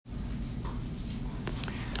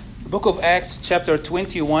Book of Acts, chapter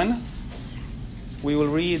 21. We will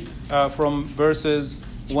read from verses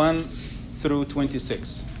 1 through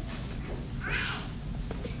 26.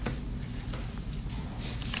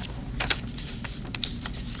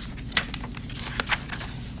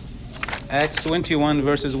 Acts 21,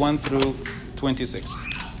 verses 1 through 26.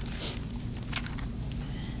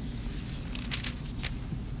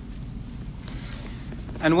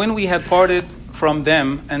 And when we had parted from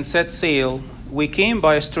them and set sail, we came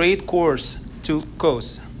by a straight course to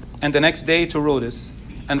Kos, and the next day to Rhodes,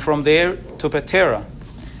 and from there to Patara.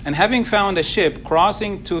 And having found a ship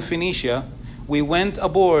crossing to Phoenicia, we went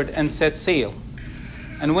aboard and set sail.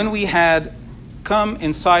 And when we had come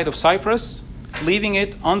in sight of Cyprus, leaving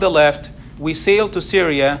it on the left, we sailed to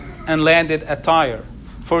Syria and landed at Tyre,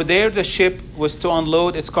 for there the ship was to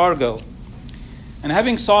unload its cargo. And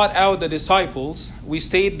having sought out the disciples, we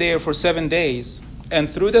stayed there for 7 days, and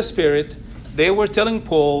through the Spirit they were telling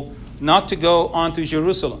Paul not to go on to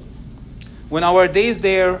Jerusalem. When our days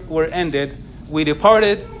there were ended, we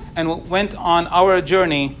departed and went on our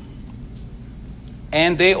journey,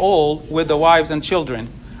 and they all, with the wives and children,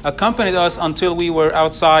 accompanied us until we were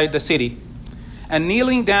outside the city. And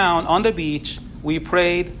kneeling down on the beach, we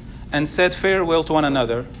prayed and said farewell to one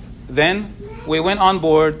another. Then we went on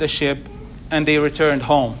board the ship, and they returned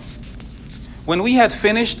home. When we had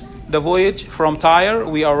finished the voyage from Tyre,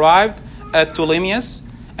 we arrived at Ptolemais,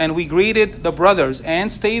 and we greeted the brothers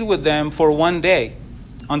and stayed with them for 1 day.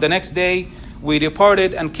 On the next day, we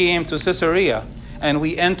departed and came to Caesarea, and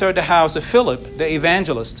we entered the house of Philip, the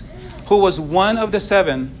evangelist, who was one of the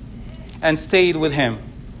 7, and stayed with him.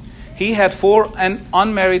 He had 4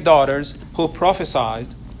 unmarried daughters who prophesied.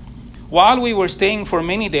 While we were staying for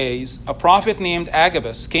many days, a prophet named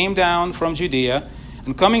Agabus came down from Judea,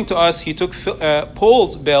 and coming to us, he took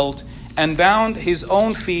Paul's belt and bound his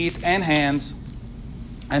own feet and hands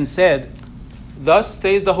and said, "Thus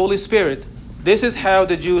says the Holy Spirit, this is how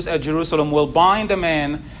the Jews at Jerusalem will bind the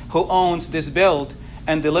man who owns this belt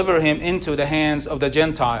and deliver him into the hands of the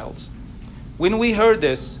Gentiles." When we heard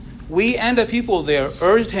this, we and the people there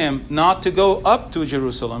urged him not to go up to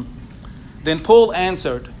Jerusalem. Then Paul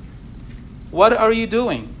answered, "What are you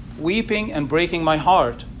doing, weeping and breaking my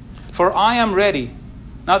heart? For I am ready,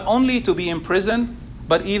 not only to be imprisoned,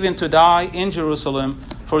 but even to die in Jerusalem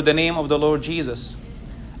for the name of the Lord Jesus."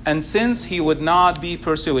 And since he would not be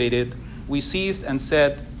persuaded, we ceased and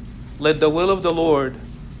said, "Let the will of the Lord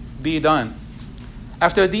be done."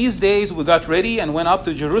 After these days, we got ready and went up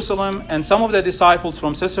to Jerusalem, and some of the disciples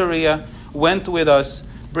from Caesarea went with us,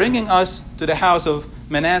 bringing us to the house of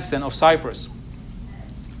Manasseh of Cyprus,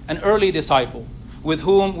 an early disciple, with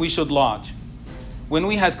whom we should lodge. When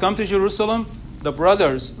we had come to Jerusalem, the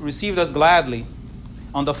brothers received us gladly.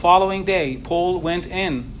 On the following day, Paul went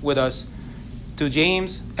in with us to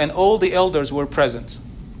James, and all the elders were present.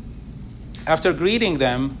 After greeting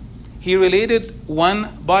them, he related one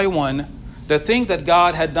by one the thing that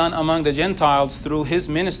God had done among the Gentiles through his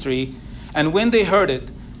ministry, and when they heard it,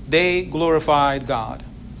 they glorified God.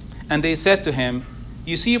 And they said to him,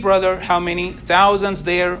 "You see, brother, how many thousands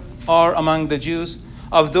there are among the Jews,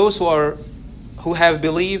 of those who have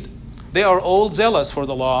believed. They are all zealous for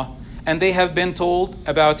the law, and they have been told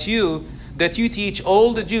about you that you teach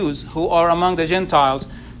all the Jews who are among the Gentiles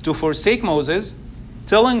to forsake Moses,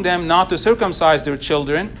 telling them not to circumcise their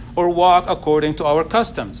children or walk according to our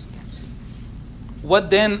customs. What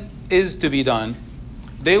then is to be done?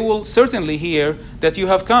 They will certainly hear that you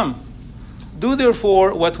have come. Do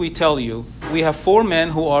therefore what we tell you. We have 4 men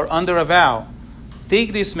who are under a vow.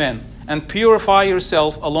 Take these men and purify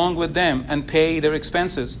yourself along with them and pay their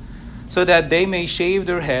expenses, so that they may shave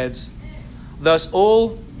their heads. Thus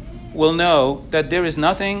all will know that there is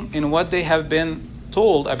nothing in what they have been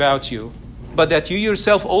told about you, but that you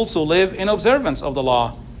yourself also live in observance of the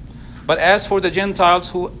law. But as for the Gentiles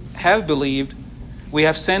who have believed, we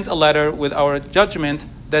have sent a letter with our judgment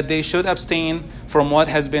that they should abstain from what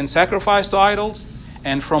has been sacrificed to idols,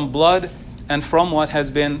 and from blood, and from what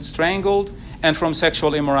has been strangled, and from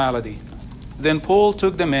sexual immorality." Then Paul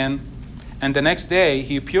took the men, and the next day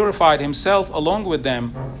he purified himself along with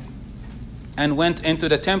them, and went into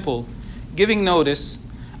the temple, giving notice,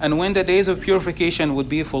 and when the days of purification would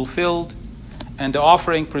be fulfilled, and the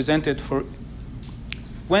offering presented for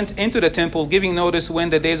went into the temple, giving notice when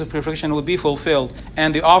the days of purification would be fulfilled,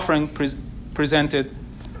 and the offering presented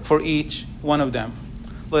for each one of them.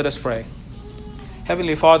 Let us pray.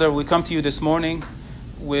 Heavenly Father, we come to you this morning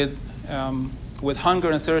with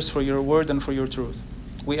hunger and thirst for your word and for your truth.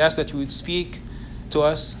 We ask that you would speak to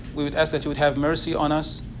us. We would ask that you would have mercy on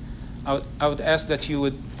us. I would ask that you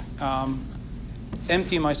would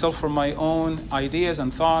empty myself from my own ideas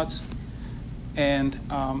and thoughts, and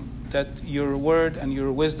that your word and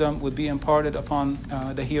your wisdom would be imparted upon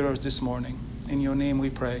the hearers this morning. In your name we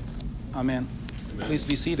pray. Amen. Amen. Please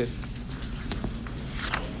be seated.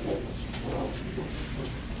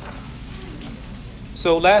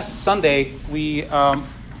 So last Sunday we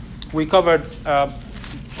covered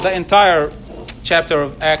the entire chapter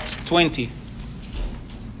of Acts 20,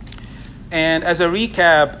 and as a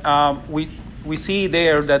recap, we see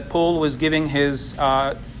there that Paul was giving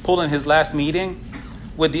Paul in his last meeting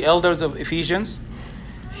with the elders of Ephesians.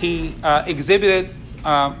 He exhibited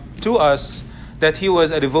to us that he was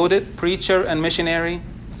a devoted preacher and missionary.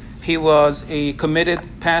 He was a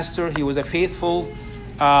committed pastor. He was a faithful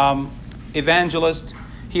evangelist.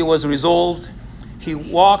 He was resolved. He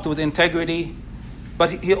walked with integrity, but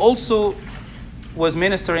he also was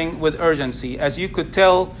ministering with urgency. As you could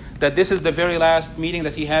tell, that this is the very last meeting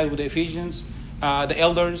that he had with the Ephesians, the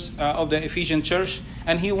elders of the Ephesian church,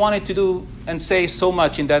 and he wanted to do and say so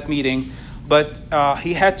much in that meeting, but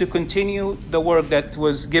he had to continue the work that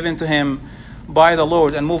was given to him by the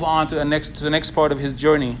Lord and move on to the next part of his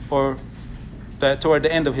journey, or toward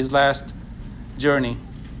the end of his last journey.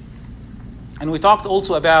 And we talked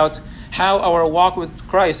also about how our walk with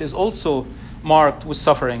Christ is also marked with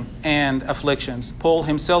suffering and afflictions. Paul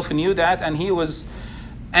himself knew that, and he was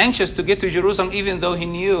anxious to get to Jerusalem, even though he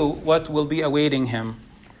knew what will be awaiting him.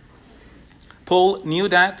 Paul knew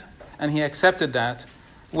that, and he accepted that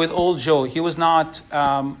with all joy. He was not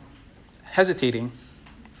hesitating.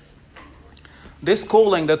 This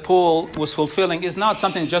calling that Paul was fulfilling is not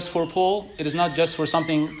something just for Paul. It is not just for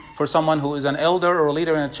someone who is an elder or a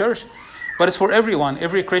leader in a church, but it's for everyone,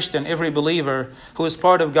 every Christian, every believer who is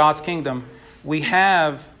part of God's kingdom. We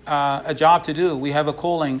have a job to do. We have a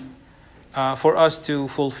calling for us to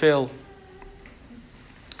fulfill.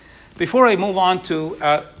 Before I move on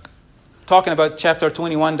to talking about chapter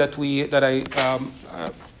 21 that I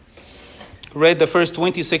read the first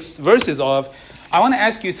 26 verses of, I want to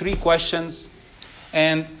ask you 3 questions.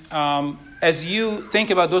 And as you think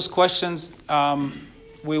about those questions,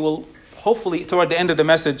 we will hopefully, toward the end of the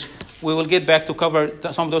message, we will get back to cover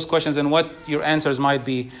some of those questions and what your answers might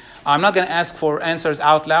be. I'm not going to ask for answers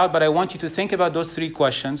out loud, but I want you to think about those 3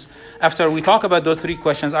 questions. After we talk about those 3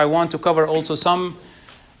 questions, I want to cover also some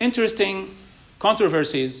interesting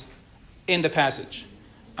controversies in the passage.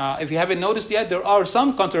 If you haven't noticed yet, there are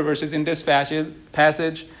some controversies in this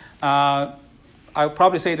passage. I'll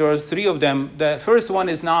probably say there are 3 of them. The first one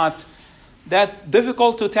is not that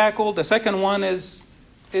difficult to tackle. The second one is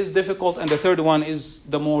difficult, and the third one is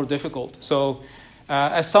the more difficult. So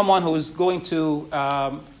as someone who is going to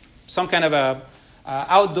some kind of a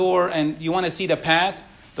outdoor and you want to see the path,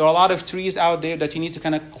 there are a lot of trees out there that you need to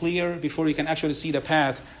kind of clear before you can actually see the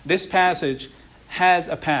path. This passage has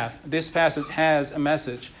a path. This passage has a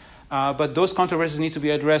message. But those controversies need to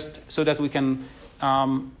be addressed so that we can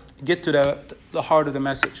get to the heart of the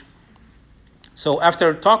message. So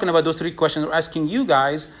after talking about those 3 questions, we're asking you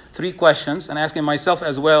guys 3 questions and asking myself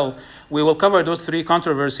as well. We will cover those 3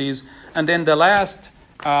 controversies, and then the last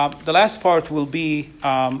part will be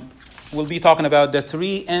talking about the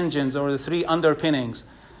 3 engines or the 3 underpinnings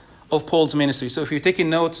of Paul's ministry. So if you're taking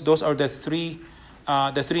notes, those are the 3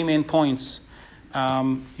 main points.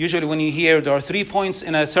 Usually when you hear there are 3 points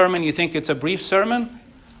in a sermon, you think it's a brief sermon.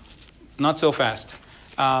 Not so fast.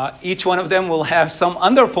 Each one of them will have some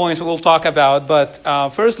underpoints we'll talk about,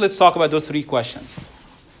 but first let's talk about those 3 questions.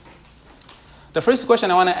 The first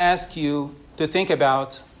question I want to ask you to think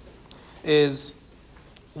about is,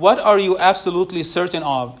 what are you absolutely certain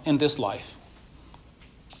of in this life?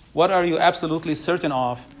 What are you absolutely certain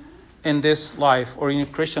of in this life or in your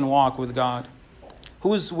Christian walk with God?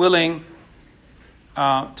 Who's willing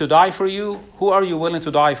to die for you? Who are you willing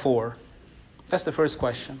to die for? That's the first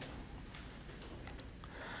question.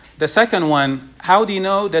 The second one, how do you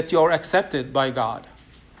know that you are accepted by God?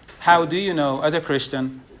 How do you know, as a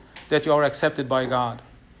Christian, that you are accepted by God?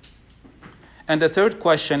 And the third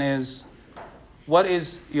question is, what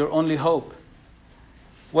is your only hope?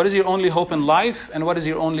 What is your only hope in life, and what is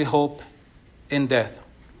your only hope in death?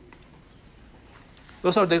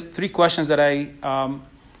 Those are the 3 questions that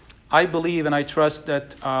I believe and I trust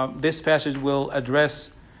that this passage will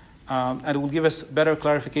address, and it will give us better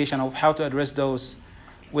clarification of how to address those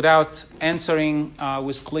without answering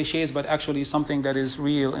with cliches, but actually something that is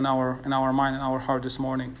real in our mind and our heart this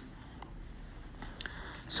morning.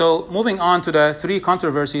 So moving on to the 3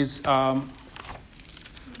 controversies.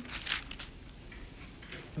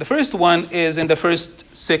 The first one is in the first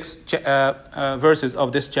 6 verses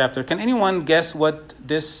of this chapter. Can anyone guess what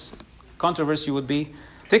this controversy would be?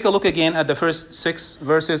 Take a look again at the first 6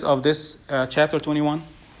 verses of this chapter 21.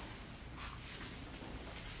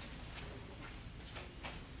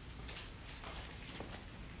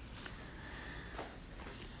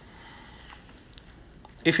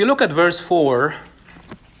 If you look at verse 4,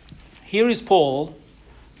 here is Paul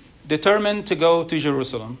determined to go to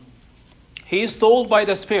Jerusalem. He is told by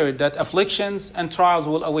the Spirit that afflictions and trials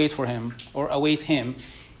will await him.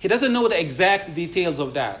 He doesn't know the exact details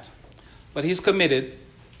of that, but he's committed.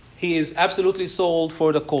 He is absolutely sold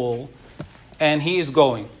for the call, and he is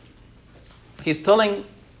going. He's telling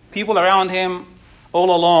people around him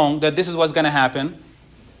all along that this is what's going to happen.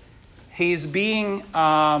 He's being...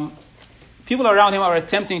 people around him are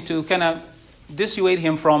attempting to kind of dissuade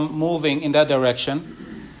him from moving in that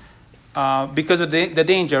direction because of the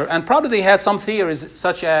danger. And probably they had some theories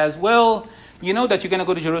such as, well, you know that you're going to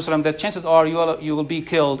go to Jerusalem, that chances are you will be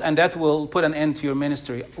killed, and that will put an end to your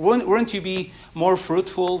ministry. Wouldn't you be more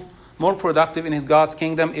fruitful, more productive in God's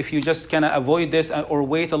kingdom if you just kind of avoid this or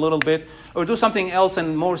wait a little bit or do something else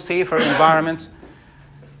in more safer environment?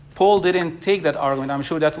 Paul didn't take that argument. I'm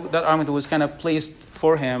sure that argument was kind of placed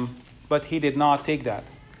for him, but he did not take that.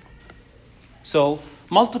 So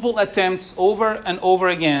multiple attempts over and over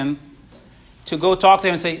again to go talk to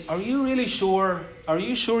him and say, are you really sure? Are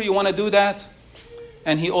you sure you want to do that?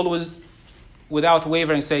 And he always, without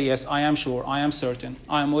wavering, say, yes, I am sure. I am certain.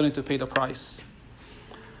 I am willing to pay the price.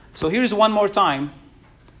 So here's one more time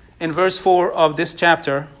in verse 4 of this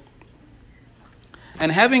chapter.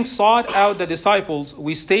 And having sought out the disciples,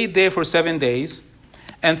 we stayed there for 7 days.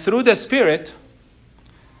 And through the Spirit,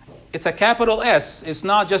 it's a capital S. It's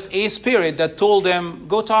not just a spirit that told them,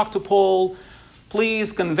 go talk to Paul.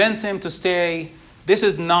 Please convince him to stay. This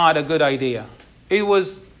is not a good idea. It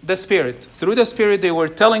was the Spirit. Through the Spirit, they were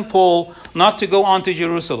telling Paul not to go on to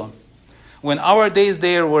Jerusalem. When our days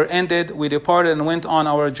there were ended, we departed and went on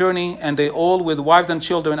our journey, and they all, with wives and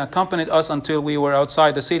children, accompanied us until we were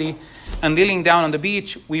outside the city. And kneeling down on the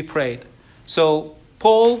beach, we prayed. So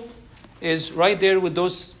Paul is right there with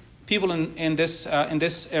those people in this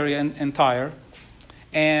area in Tyre,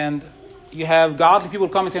 and you have godly people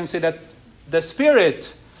coming to him and say that the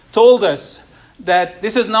Spirit told us that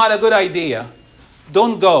this is not a good idea.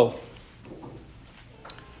 Don't go.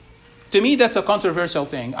 To me, that's a controversial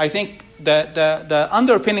thing. I think that the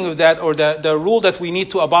underpinning of that, or the rule that we need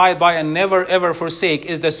to abide by and never ever forsake,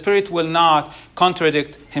 is the Spirit will not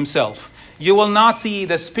contradict himself. You will not see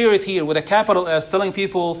the Spirit here with a capital S telling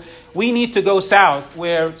people we need to go south,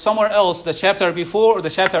 where somewhere else, the chapter before or the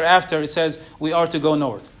chapter after, it says we are to go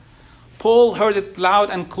north. Paul heard it loud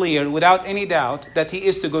and clear, without any doubt, that he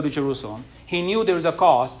is to go to Jerusalem. He knew there was a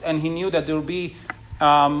cost, and he knew that there will be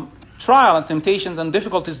trial and temptations and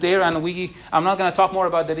difficulties there. And I'm not going to talk more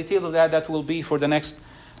about the details of that. That will be for the next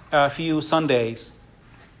few Sundays.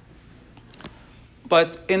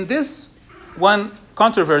 But in this one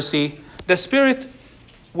controversy, the Spirit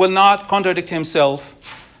will not contradict himself.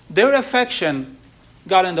 Their affection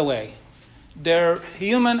got in the way. Their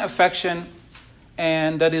human affection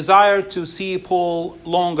and the desire to see Paul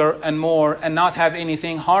longer and more and not have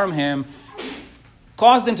anything harm him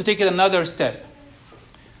caused them to take it another step.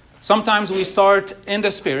 Sometimes we start in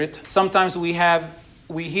the Spirit. Sometimes we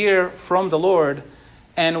hear from the Lord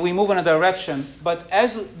and we move in a direction. But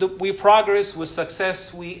as we progress with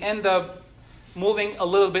success, we end up moving a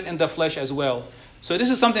little bit in the flesh as well. So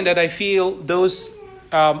this is something that I feel this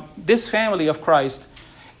family of Christ,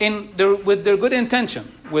 with their good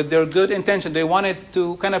intention, they wanted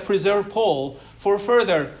to kind of preserve Paul for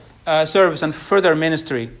further service and further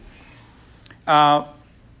ministry.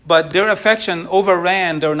 But their affection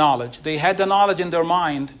overran their knowledge. They had the knowledge in their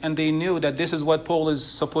mind, and they knew that this is what Paul is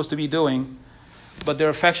supposed to be doing, but their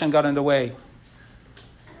affection got in the way.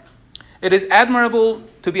 It is admirable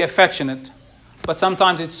to be affectionate, but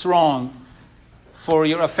sometimes it's wrong for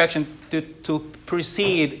your affection to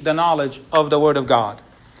precede the knowledge of the Word of God.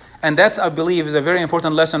 And that's, I believe, is a very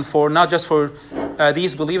important lesson for not just for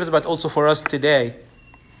these believers, but also for us today.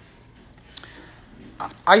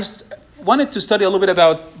 I wanted to study a little bit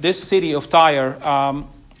about this city of Tyre.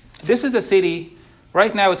 This is the city,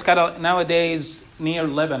 right now it's kind of nowadays near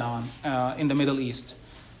Lebanon in the Middle East.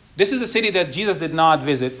 This is the city that Jesus did not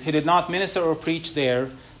visit. He did not minister or preach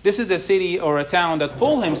there. This is the city or a town that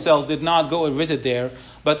Paul himself did not go and visit there.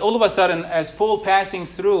 But all of a sudden, as Paul passing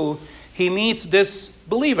through, he meets these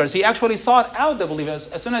believers. He actually sought out the believers.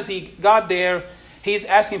 As soon as he got there, he's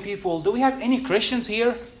asking people, do we have any Christians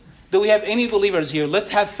here? Do we have any believers here? Let's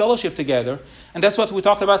have fellowship together. And that's what we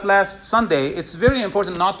talked about last Sunday. It's very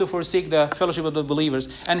important not to forsake the fellowship of the believers.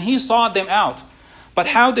 And he sought them out. But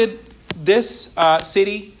how did this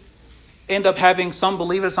city end up having some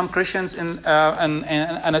believers, some Christians in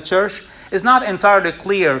a church is not entirely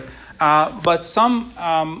clear. But some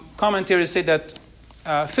commentators say that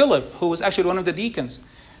Philip, who was actually one of the deacons,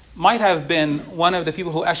 might have been one of the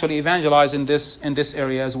people who actually evangelized in this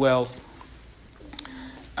area as well.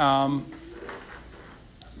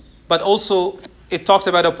 But also, it talks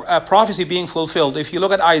about a prophecy being fulfilled. If you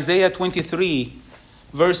look at Isaiah 23,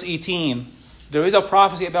 verse 18, there is a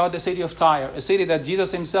prophecy about the city of Tyre, a city that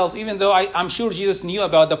Jesus himself, even though I'm sure Jesus knew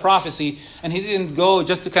about the prophecy, and he didn't go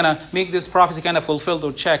just to kind of make this prophecy kind of fulfilled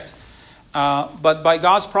or checked. But by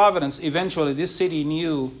God's providence, eventually this city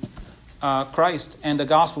knew Christ, and the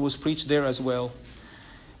gospel was preached there as well.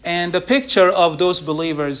 And the picture of those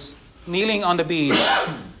believers kneeling on the beach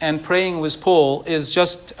and praying with Paul is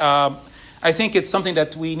just, I think it's something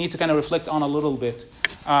that we need to kind of reflect on a little bit.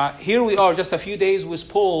 Here we are just a few days with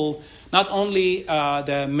Paul, not only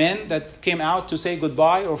the men that came out to say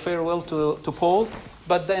goodbye or farewell to Paul,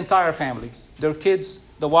 but the entire family, their kids,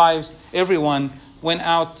 the wives, everyone went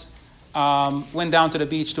down to the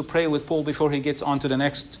beach to pray with Paul before he gets on to the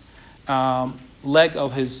next leg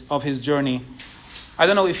of his journey. I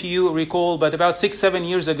don't know if you recall, but about 6-7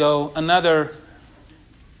 years ago, another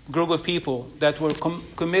group of people that were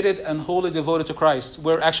committed and wholly devoted to Christ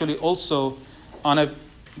were actually also on a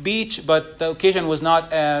beach, but the occasion was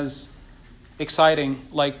not as exciting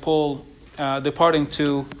like Paul departing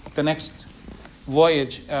to the next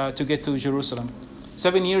voyage to get to Jerusalem.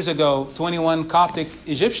 7 years ago, 21 Coptic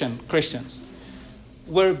Egyptian Christians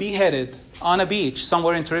were beheaded on a beach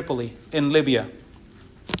somewhere in Tripoli, in Libya,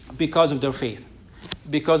 because of their faith,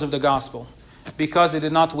 because of the gospel, because they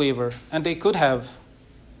did not waver. And they could have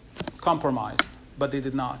compromised, but they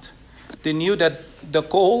did not. They knew that the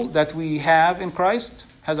call that we have in Christ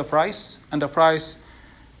has a price, and the price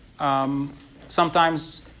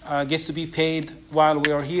sometimes gets to be paid while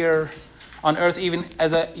we are here on earth, even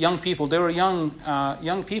as a young people. They were young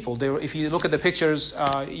people. They were, if you look at the pictures,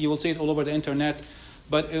 you will see it all over the internet.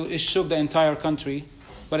 But it shook the entire country.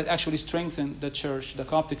 But it actually strengthened the church, the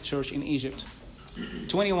Coptic church in Egypt.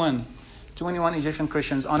 21 Egyptian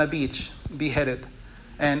Christians on a beach, beheaded.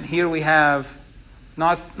 And here we have,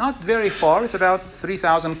 not very far, it's about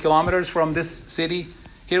 3,000 kilometers from this city.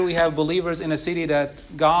 Here we have believers in a city that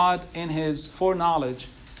God, in his foreknowledge,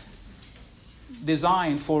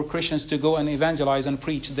 designed for Christians to go and evangelize and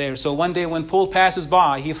preach there. So one day when Paul passes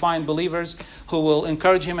by, he finds believers who will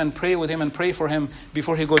encourage him and pray with him and pray for him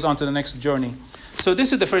before he goes on to the next journey. So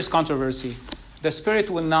this is the first controversy. The Spirit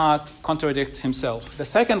will not contradict himself. The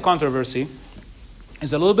second controversy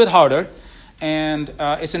is a little bit harder, and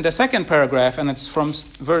it's in the second paragraph, and it's from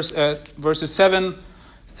verses 7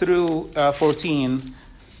 through 14.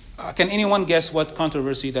 Can anyone guess what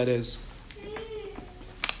controversy that is?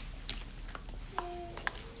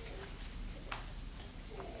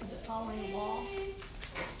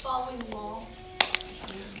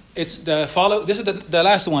 It's the follow. This is the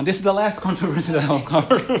last one. This is the last controversy that I'll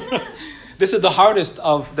cover. This is the hardest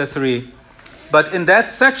of the three. But in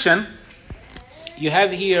that section, you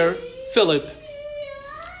have here Philip,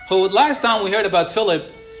 who last time we heard about Philip,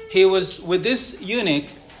 he was with this eunuch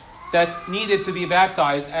that needed to be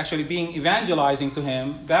baptized, actually being evangelizing to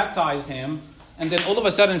him, baptized him, and then all of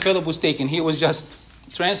a sudden Philip was taken. He was just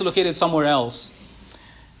translocated somewhere else.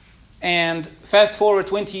 And fast forward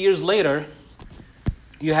 20 years later,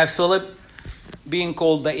 you have Philip being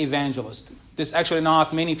called the evangelist. There's actually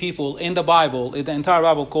not many people in the Bible, in the entire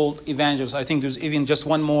Bible, called evangelists. I think there's even just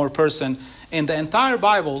one more person in the entire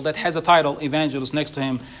Bible that has a title evangelist next to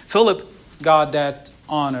him. Philip got that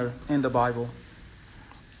honor in the Bible.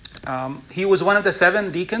 He was one of the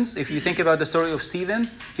 7 deacons. If you think about the story of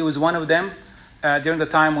Stephen, he was one of them during the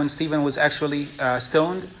time when Stephen was actually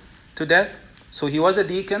stoned to death. So he was a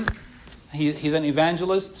deacon. He's an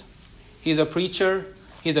evangelist. He's a preacher.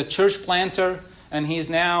 He's a church planter. And he's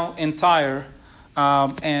now in Tyre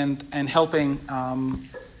and helping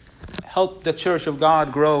help the church of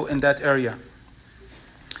God grow in that area.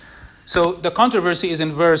 So the controversy is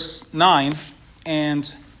in verse 9.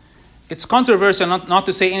 And it's controversial not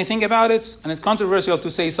to say anything about it. And it's controversial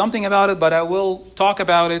to say something about it. But I will talk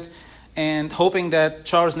about it. And hoping that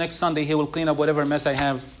Charles next Sunday, he will clean up whatever mess I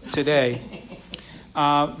have today.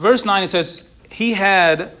 Verse 9, it says,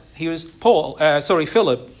 Philip,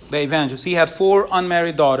 the evangelist. He had 4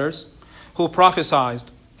 unmarried daughters who prophesied.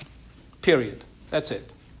 Period. That's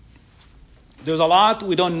it. There's a lot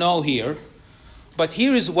we don't know here. But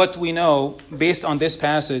here is what we know based on this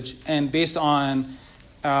passage and based on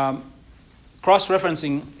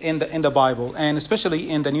cross-referencing in the Bible and especially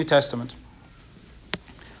in the New Testament.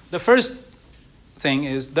 The first thing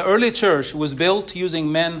is the early church was built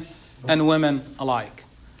using men and women alike.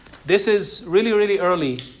 This is really, really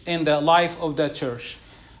early in the life of the church.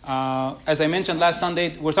 As I mentioned last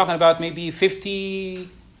Sunday, we're talking about maybe 50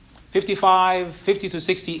 to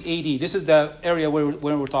 60 AD. This is the area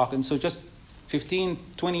where we're talking. So just 15,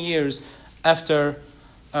 20 years after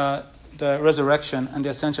the resurrection and the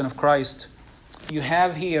ascension of Christ, you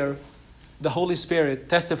have here the Holy Spirit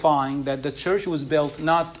testifying that the church was built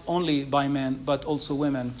not only by men, but also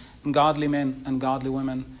women, godly men and godly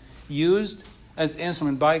women, used as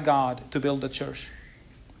instrument by God to build the church.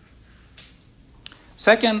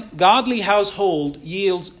 Second, godly household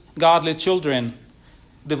yields godly children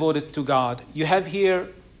devoted to God. You have here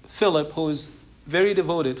Philip, who is very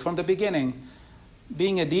devoted from the beginning,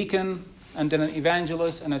 being a deacon and then an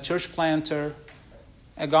evangelist and a church planter,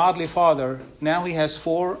 a godly father. Now he has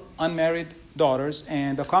 4 unmarried daughters,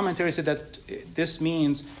 and the commentary said that this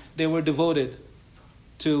means they were devoted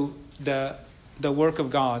to the work of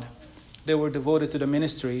God. They were devoted to the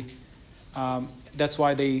ministry. That's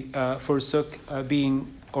why they forsook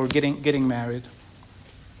getting married.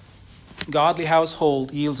 Godly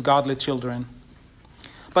household yields godly children.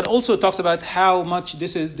 But also talks about how much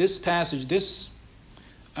this passage, this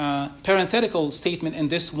parenthetical statement in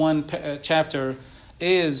this one chapter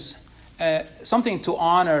is something to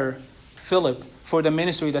honor Philip for the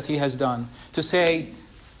ministry that he has done. To say,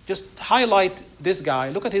 just highlight this guy.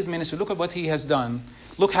 Look at his ministry. Look at what he has done.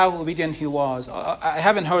 Look how obedient he was. I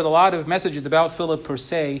haven't heard a lot of messages about Philip per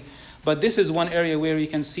se, but this is one area where you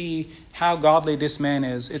can see how godly this man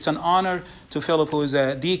is. It's an honor to Philip, who is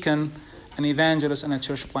a deacon, an evangelist, and a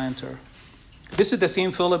church planter. This is the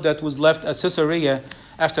same Philip that was left at Caesarea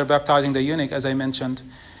after baptizing the eunuch, as I mentioned.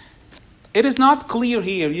 It is not clear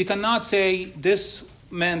here. You cannot say this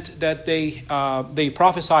meant that they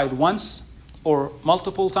prophesied once or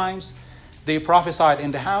multiple times. They prophesied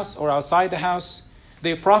in the house or outside the house.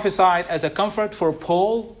 They prophesied as a comfort for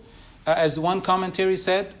Paul, as one commentary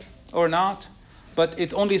said, or not. But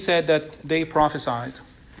it only said that they prophesied.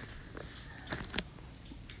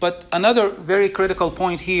 But another very critical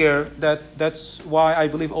point here, that's why I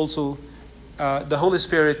believe also the Holy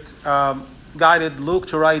Spirit guided Luke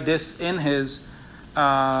to write this in his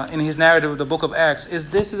narrative of the book of Acts, is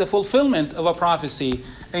this is a fulfillment of a prophecy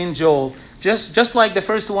in Joel. Just like the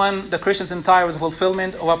first one, the Christians in Tyre, was a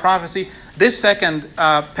fulfillment of a prophecy, this second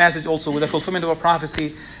passage also was a fulfillment of a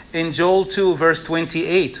prophecy in Joel 2, verse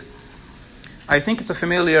 28. I think it's a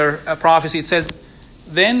familiar prophecy. It says,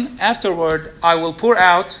 "Then afterward I will pour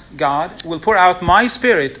out," God will pour out "my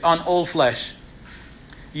spirit on all flesh.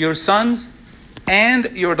 Your sons and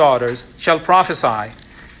your daughters shall prophesy.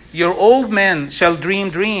 Your old men shall dream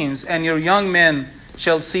dreams, and your young men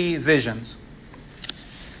shall see visions."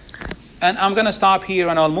 And I'm going to stop here,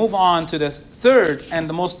 and I'll move on to the third and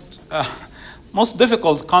the most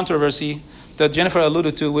difficult controversy that Jennifer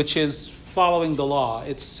alluded to, which is following the law.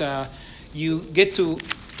 It's you get to,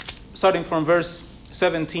 starting from verse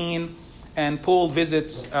 17, and Paul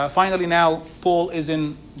visits, finally now Paul is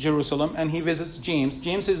in Jerusalem, and he visits James.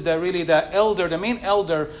 James is the main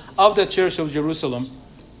elder of the church of Jerusalem.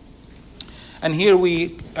 And here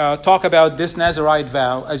we talk about this Nazirite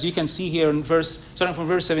vow. As you can see here in starting from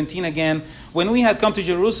verse 17 again. "When we had come to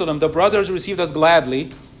Jerusalem, the brothers received us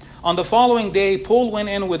gladly. On the following day, Paul went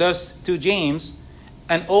in with us to James,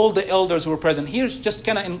 and all the elders were present." Here's just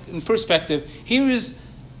kind of in perspective. Here is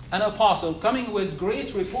an apostle coming with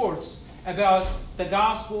great reports about the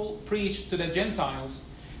gospel preached to the Gentiles.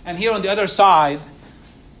 And here on the other side,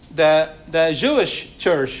 the Jewish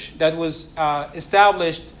church that was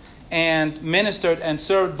established and ministered and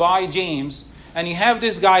served by James. And you have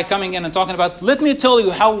this guy coming in and talking about, "Let me tell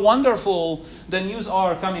you how wonderful the news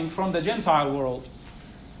are coming from the Gentile world."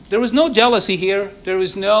 There was no jealousy here. There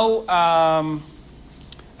was no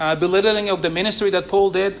belittling of the ministry that Paul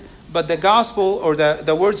did. But the gospel, or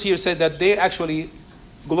the words here, said that they actually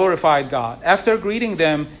glorified God. After greeting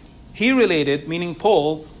them, he related, meaning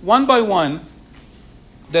Paul, one by one,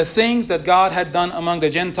 the things that God had done among the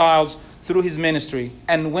Gentiles through his ministry.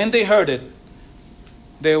 And when they heard it,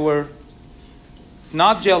 they were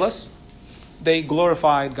not jealous. They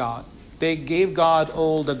glorified God. They gave God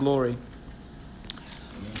all the glory.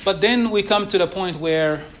 But then we come to the point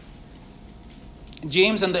where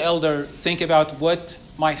James and the elder think about what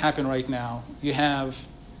might happen right now. You have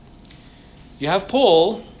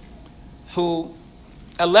Paul, who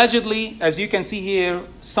allegedly, as you can see here,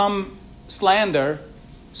 some slander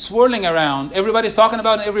swirling around. Everybody's talking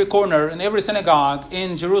about in every corner, in every synagogue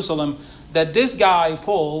in Jerusalem, that this guy,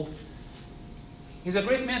 Paul, he's a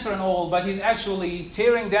great minister and all, but he's actually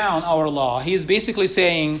tearing down our law. He's basically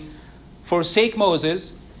saying, forsake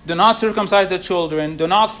Moses Do not circumcise the children. Do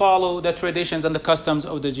not follow the traditions and the customs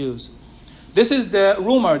of the Jews. This is the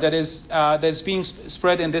rumor that is being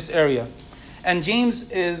spread in this area. And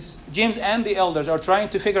James and the elders are trying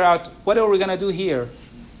to figure out, what are we going to do here?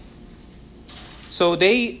 So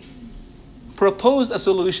they proposed a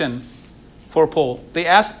solution for Paul. They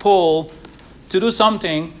asked Paul to do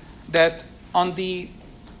something that on the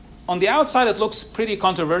outside it looks pretty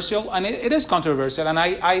controversial, and it is controversial. And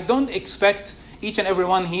I don't expect each and every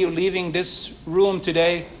one here leaving this room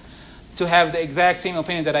today to have the exact same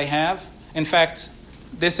opinion that I have. In fact,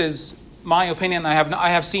 this is my opinion. I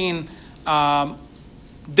have seen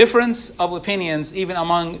difference of opinions even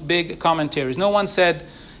among big commentaries. No one said,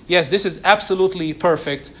 yes, this is absolutely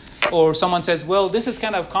perfect. Or someone says, well, this is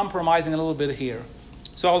kind of compromising a little bit here.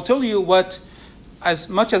 So I'll tell you what, as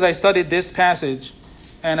much as I studied this passage,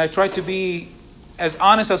 and I tried to be as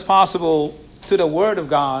honest as possible to the Word of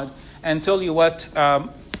God, and tell you what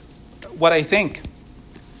I think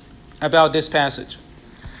about this passage.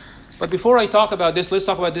 But before I talk about this, let's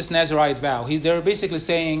talk about this Nazirite vow. They're basically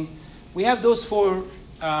saying, we have those 4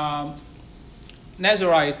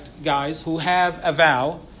 Nazirite guys who have a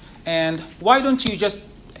vow, and why don't you just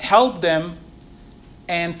help them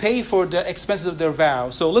and pay for the expenses of their vow?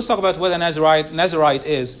 So let's talk about what a Nazirite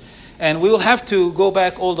is. And we will have to go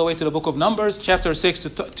back all the way to the book of Numbers, chapter 6,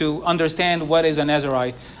 to understand what is a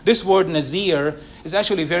Nazirite. This word Nazir is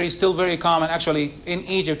actually still very common. Actually, in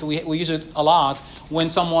Egypt, we use it a lot when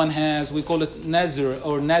someone has, we call it Nazir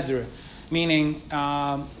or Nadr, meaning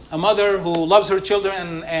a mother who loves her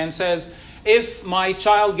children and says, if my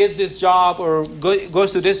child gets this job or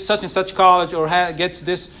goes to this such and such college or gets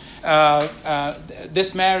this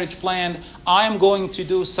marriage planned, I am going to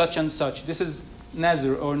do such and such. This is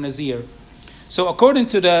Nazir or Nazir. So according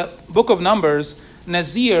to the book of Numbers,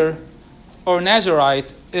 Nazir or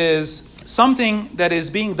Nazirite is something that is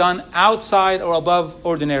being done outside or above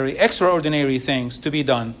extraordinary things to be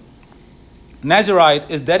done. Nazirite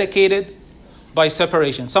is dedicated by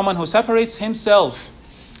separation. Someone who separates himself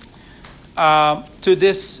for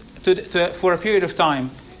a period of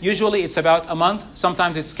time. Usually it's about a month.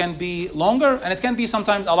 Sometimes it can be longer, and it can be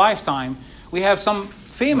sometimes a lifetime. We have some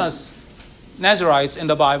famous Nazirites in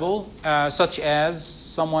the Bible, such as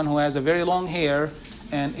someone who has a very long hair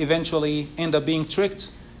and eventually end up being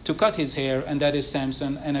tricked to cut his hair, and that is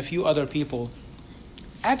Samson and a few other people.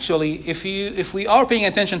 Actually, if we are paying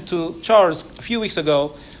attention to Charles a few weeks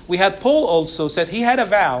ago, we had Paul also said he had a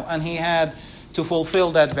vow and he had to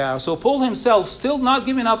fulfill that vow. So Paul himself, still not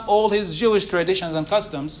giving up all his Jewish traditions and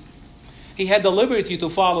customs, he had the liberty to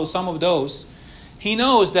follow some of those. He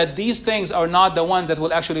knows that these things are not the ones that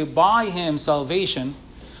will actually buy him salvation,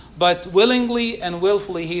 but willingly and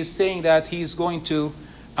willfully he is saying that he's going to,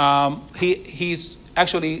 he's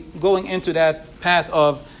actually going into that path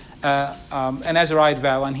of a Nazirite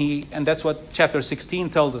vow, and that's what chapter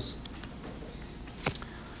 16 tells us.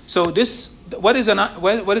 So what is a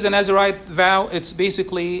Nazirite vow? It's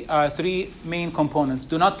basically 3 main components.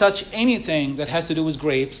 Do not touch anything that has to do with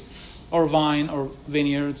grapes or vine or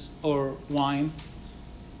vineyards or wine.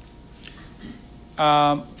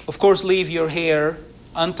 Of course, leave your hair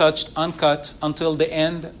untouched, uncut until the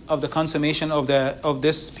end of the consummation of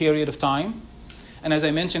this period of time. And as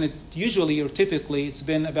I mentioned, it usually or typically it's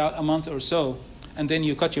been about a month or so, and then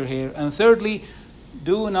you cut your hair. And thirdly,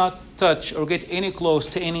 do not touch or get any close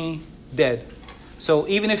to any dead. So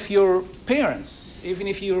even if your parents, even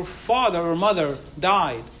if your father or mother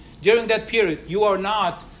died during that period, you are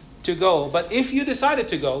not to go. But if you decided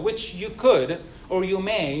to go, which you could or you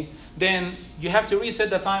may, then you have to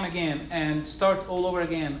reset the time again and start all over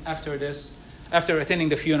again after attending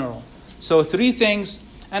the funeral. So 3 things,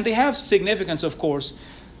 and they have significance, of course.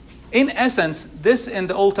 In essence, this in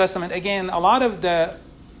the Old Testament, again, a lot of the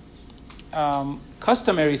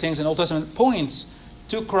customary things in the Old Testament points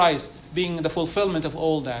to Christ being the fulfillment of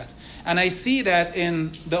all that. And I see that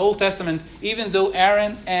in the Old Testament, even though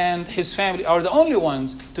Aaron and his family are the only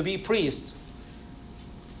ones to be priests,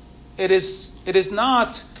 it is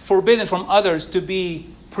not forbidden from others to be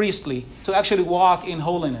priestly, to actually walk in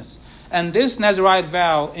holiness. And this Nazirite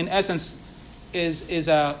vow, in essence, is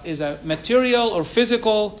a material or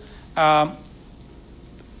physical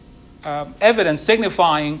evidence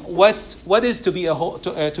signifying what is to be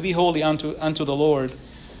holy unto the Lord.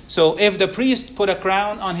 So if the priest put a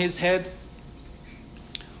crown on his head,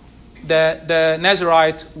 the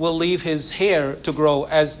Nazirite will leave his hair to grow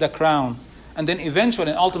as the crown, and then eventually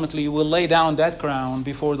and ultimately will lay down that crown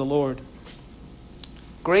before the Lord.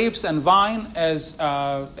 Grapes and vine as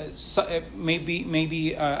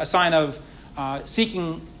maybe a sign of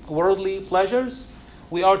seeking worldly pleasures.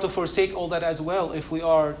 we are to forsake all that as well if we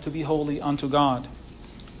are to be holy unto God.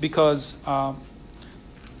 Because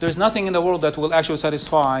there's nothing in the world that will actually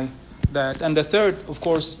satisfy that. And the third, of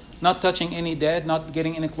course, not touching any dead, not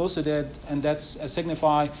getting any close to dead, and that's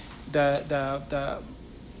signify the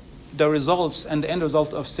results and the end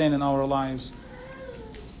result of sin in our lives.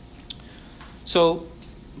 So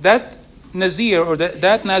that Nazir or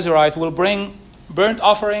that Nazirite will bring burnt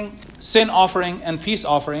offering, sin offering, and peace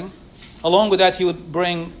offering. Along with that, he would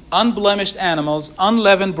bring unblemished animals,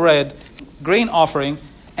 unleavened bread, grain offering,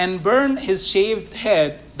 and burn his shaved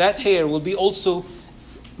head. That hair will be also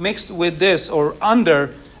mixed with this or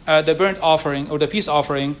under the burnt offering or the peace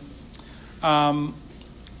offering. And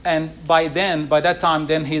by that time,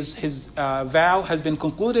 his vow has been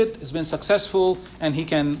concluded, it's been successful, and he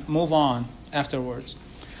can move on afterwards.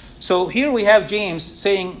 So here we have James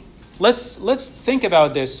saying, let's think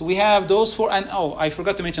about this. We have those four, and I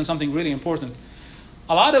forgot to mention something really important.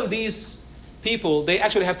 A lot of these people, they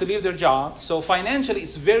actually have to leave their job, so financially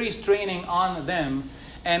it's very straining on them,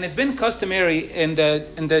 and it's been customary in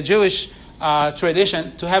the Jewish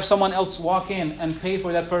tradition to have someone else walk in and pay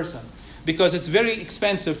for that person, because it's very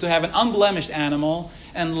expensive to have an unblemished animal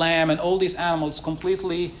and lamb and all these animals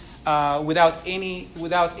completely without any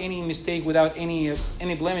mistake, without any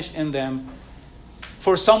blemish in them,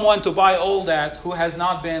 for someone to buy all that who has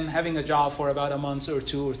not been having a job for about a month or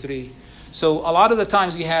 2 or 3. So a lot of the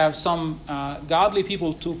times you have some godly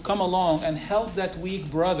people to come along and help that weak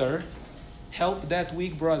brother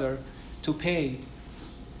to pay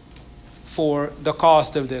for the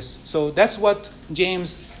cost of this. So that's what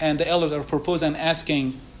James and the elders are proposing and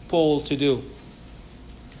asking Paul to do.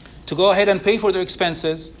 To go ahead and pay for their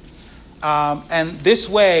expenses. And this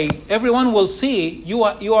way, everyone will see you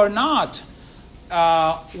are not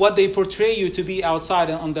what they portray you to be outside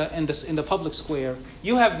in the public square.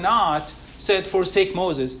 You have not said, forsake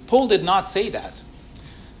Moses. Paul did not say that.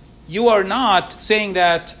 You are not saying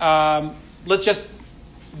that, let's just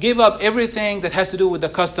give up everything that has to do with the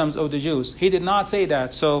customs of the Jews. He did not say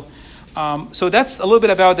that. So that's a little bit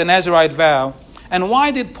about the Nazirite vow. And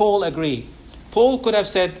why did Paul agree? Paul could have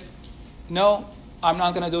said, no, I'm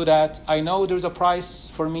not going to do that. I know there's a price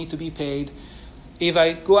for me to be paid. If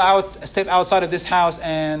I step outside of this house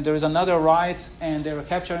and there is another riot and they're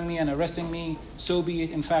capturing me and arresting me, so be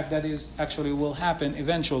it. In fact, that is actually will happen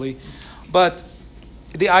eventually. But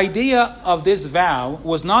the idea of this vow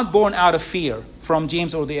was not born out of fear from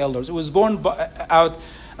James or the elders. It was born out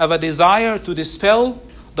of a desire to dispel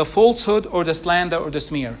the falsehood or the slander or the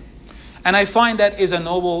smear. And I find that is a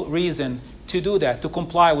noble reason to do that, to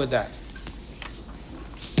comply with that.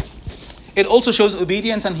 It also shows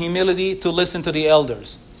obedience and humility to listen to the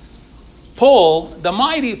elders. Paul, the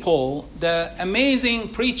mighty Paul, the amazing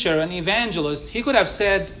preacher and evangelist, he could have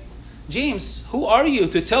said, James, who are you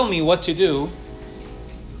to tell me what to do?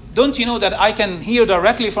 Don't you know that I can hear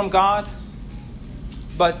directly from God?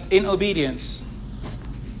 But in obedience,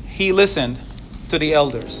 he listened to the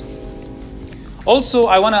elders. Also,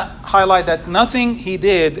 I want to highlight that nothing he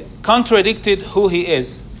did contradicted who he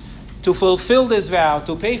is. To fulfill this vow,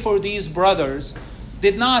 to pay for these brothers,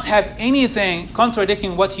 did not have anything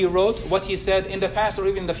contradicting what he wrote, what he said in the past or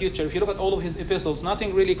even in the future. If you look at all of his epistles,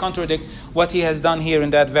 nothing really contradicts what he has done here in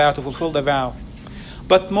that vow, to fulfill the vow.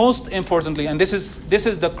 But most importantly, and this is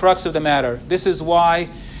the crux of the matter, this is why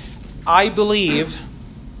I believe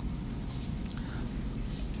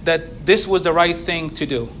that this was the right thing to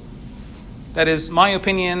do. That is my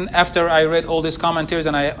opinion after I read all these commentaries,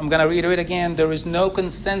 and I'm going to reiterate again, there is no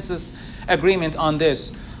consensus agreement on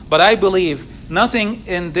this. But I believe nothing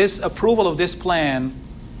in this approval of this plan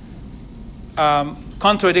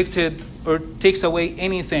contradicted or takes away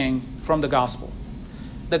anything from the gospel.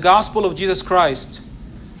 The gospel of Jesus Christ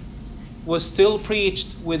was still preached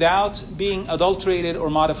without being adulterated or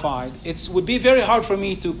modified. It would be very hard for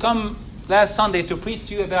me to come last Sunday to preach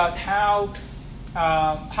to you about how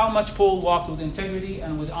much Paul walked with integrity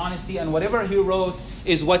and with honesty, and whatever he wrote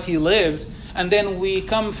is what he lived. And then we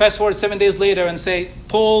come fast forward 7 days later and say,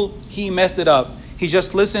 Paul, he messed it up. He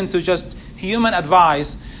just listened to just human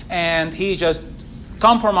advice and he just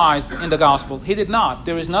compromised in the gospel. He did not.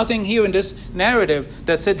 There is nothing here in this narrative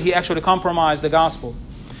that said he actually compromised the gospel.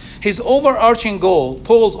 His overarching goal,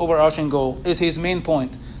 Paul's overarching goal, is his main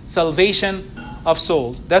point: salvation of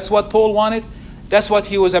souls. That's what Paul wanted. That's what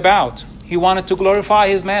he was about. He wanted to glorify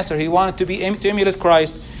his master. He wanted to emulate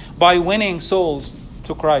Christ by winning souls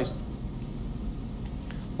to Christ.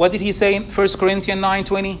 What did he say in 1 Corinthians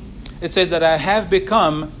 9:20? It says that I have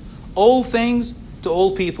become all things to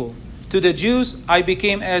all people. To the Jews, I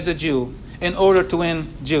became as a Jew in order to win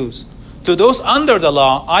Jews. To those under the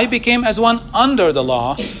law, I became as one under the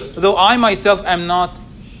law, though I myself am not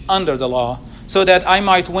under the law, so that I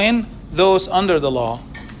might win those under the law.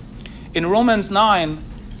 In Romans 9,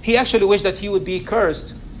 he actually wished that he would be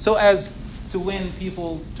cursed so as to win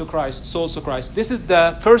people to Christ, souls to Christ. This is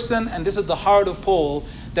the person and this is the heart of Paul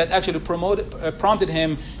that actually prompted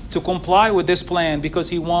him to comply with this plan, because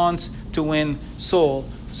he wants to win soul.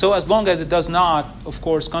 So as long as it does not, of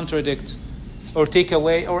course, contradict or take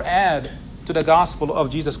away or add to the gospel of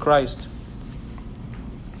Jesus Christ.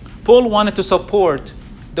 Paul wanted to support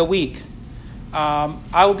the weak.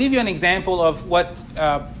 I will give you an example of what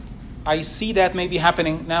I see that may be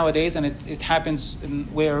happening nowadays, and it happens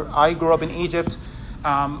where I grew up in Egypt.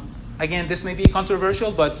 Again, this may be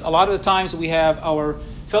controversial, but a lot of the times we have our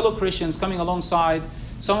fellow Christians coming alongside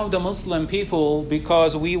some of the Muslim people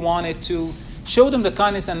because we wanted to show them the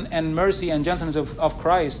kindness and mercy and gentleness of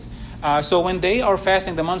Christ. So when they are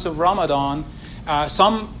fasting the months of Ramadan,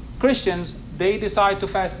 some Christians, they decide to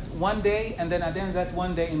fast one day, and then at the end of that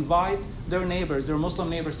one day invite their neighbors, their Muslim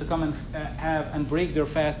neighbors, to come and have and break their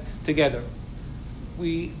fast together.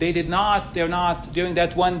 They're not during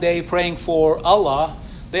that one day praying for Allah.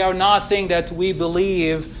 They are not saying that we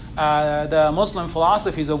believe the Muslim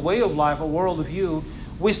philosophies, a way of life, a worldview.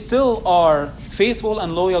 We still are faithful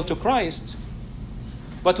and loyal to Christ,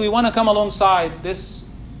 but we want to come alongside this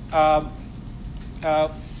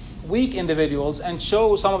weak individuals and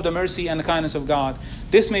show some of the mercy and the kindness of God.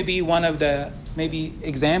 This may be one of the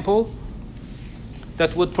example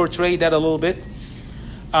that would portray that a little bit.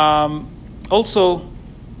 Also,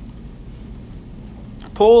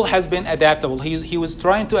 Paul has been adaptable. He was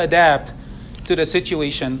trying to adapt to the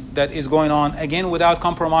situation that is going on, again, without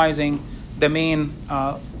compromising the main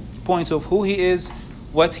points of who he is,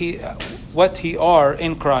 what he are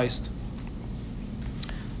in Christ.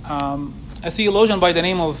 A theologian by the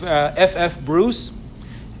name of F.F. Bruce,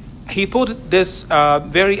 he put this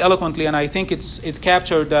very eloquently, and I think it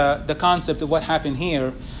captured the concept of what happened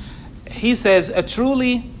here. He says, a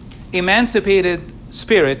truly emancipated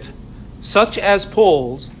spirit, such as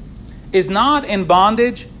Paul's, is not in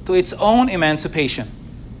bondage to its own emancipation.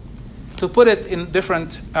 To put it in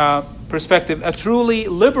different perspective, a truly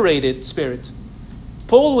liberated spirit.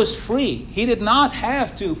 Paul was free. He did not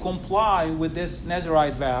have to comply with this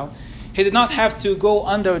Nazirite vow. He did not have to go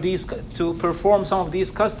under to perform some of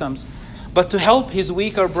these customs, but to help his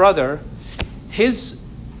weaker brother. His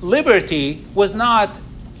liberty was not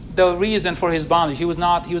the reason for his bondage. He was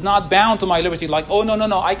not bound to my liberty, like, oh,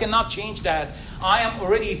 no, I cannot change that. I am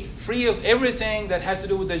already free of everything that has to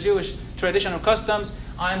do with the Jewish tradition or customs.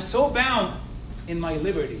 I am so bound in my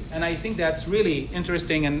liberty. And I think that's really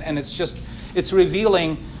interesting, and it's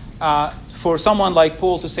revealing for someone like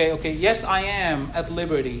Paul to say, okay, yes, I am at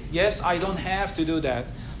liberty. Yes, I don't have to do that,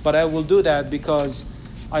 but I will do that because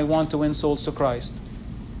I want to win souls to Christ.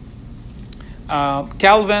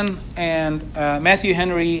 Calvin and Matthew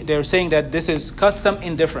Henry, they're saying that this is custom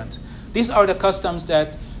indifferent. These are the customs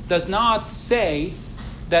that does not say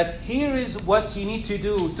that here is what you need to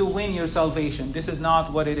do to win your salvation. This is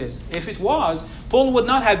not what it is. If it was, Paul would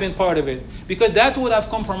not have been part of it, because that would have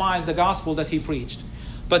compromised the gospel that he preached.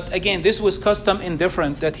 But again, this was custom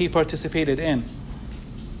indifferent that he participated in.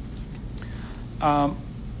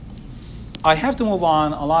 I have to move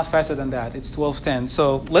on a lot faster than that. It's 12:10.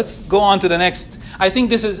 So let's go on to the next. I think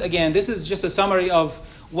this is just a summary of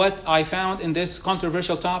what I found in this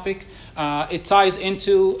controversial topic. It ties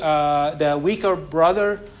into the weaker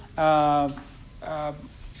brother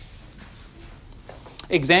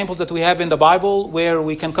examples that we have in the Bible, where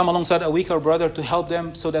we can come alongside a weaker brother to help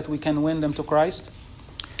them so that we can win them to Christ.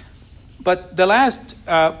 But the last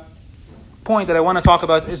point that I want to talk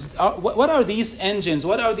about is what are these engines,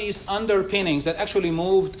 what are these underpinnings that actually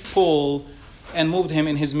moved Paul and moved him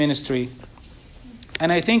in his ministry?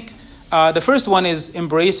 And I think the first one is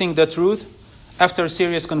embracing the truth after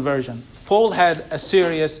serious conversion. Paul had a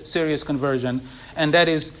serious conversion, and that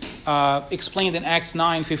is explained in Acts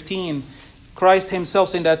 9:15. Christ himself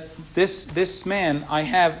saying that this man, I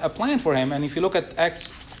have a plan for him. And if you look at Acts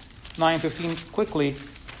 9:15 quickly,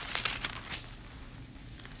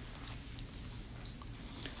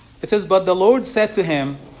 it says, but the Lord said to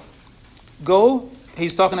him, go.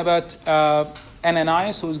 He's talking about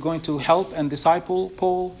Ananias, who is going to help and disciple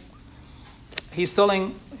Paul. He's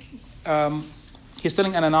telling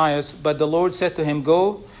Ananias, but the Lord said to him,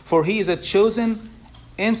 go, for he is a chosen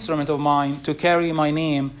instrument of mine to carry my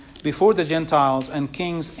name before the Gentiles and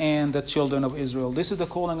kings and the children of Israel. This is the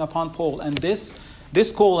calling upon Paul. And this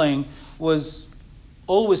calling was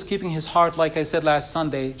always keeping his heart, like I said last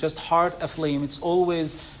Sunday, just heart aflame. It's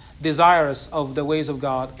always desirous of the ways of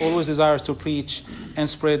God, always desirous to preach and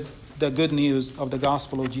spread the good news of the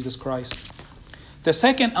gospel of Jesus Christ. The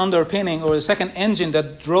second underpinning, or the second engine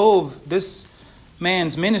that drove this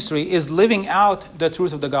man's ministry, is living out the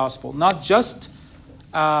truth of the gospel. Not just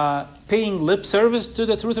paying lip service to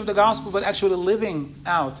the truth of the gospel, but actually living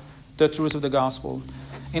out the truth of the gospel.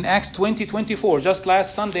 In Acts 20:24, just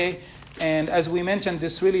last Sunday, and as we mentioned,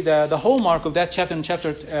 this really the hallmark of that chapter,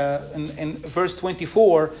 in verse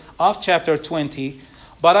 24 of chapter 20.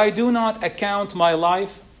 But I do not account my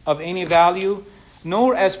life of any value,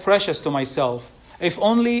 nor as precious to myself, if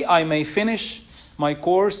only I may finish my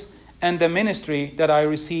course and the ministry that I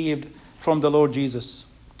received from the Lord Jesus.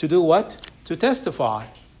 To do what? To testify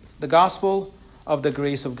the gospel of the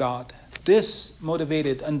grace of God. This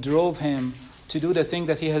motivated and drove him to do the thing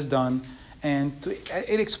that he has done. And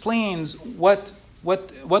it explains what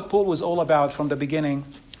Paul was all about from the beginning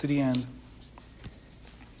to the end.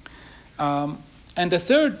 And the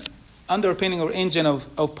third underpinning or engine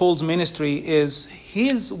of Paul's ministry is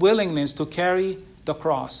his willingness to carry the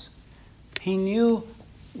cross. He knew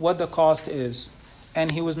what the cost is,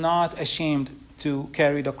 and he was not ashamed to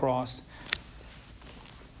carry the cross.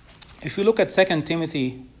 If you look at 2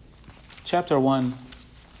 Timothy chapter 1,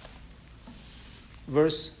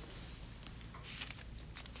 verse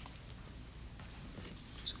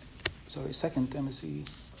 2 Timothy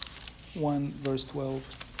 1, verse 12.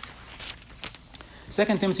 2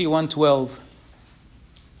 Timothy 1:12.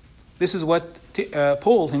 This is what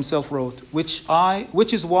Paul himself wrote, which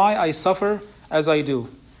is why I suffer as I do,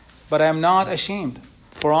 but I am not ashamed,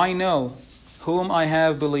 for I know whom I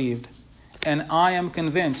have believed, and I am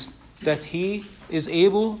convinced that he is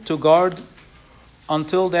able to guard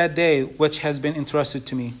until that day which has been entrusted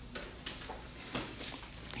to me.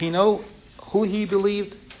 He know who he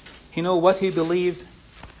believed. He know what he believed.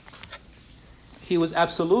 He was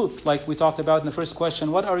absolute, like we talked about in the first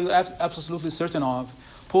question. What are you absolutely certain of?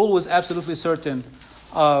 Paul was absolutely certain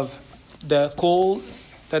of the call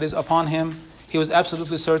that is upon him. He was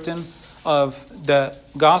absolutely certain of the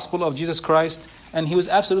gospel of Jesus Christ. And he was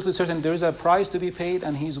absolutely certain there is a price to be paid,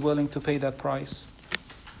 and he's willing to pay that price.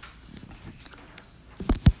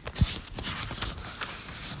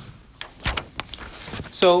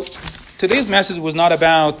 So today's message was not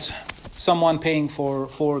about someone paying for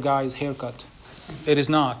 4 guys' haircut. It is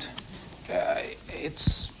not.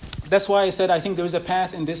 That's why I said I think there is a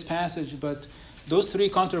path in this passage, but those 3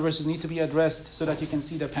 controversies need to be addressed so that you can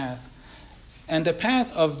see the path. And the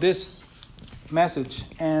path of this message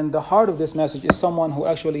and the heart of this message is someone who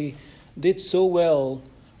actually did so well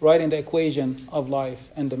right in the equation of life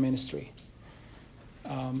and the ministry.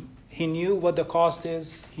 He knew what the cost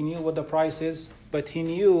is, he knew what the price is, but he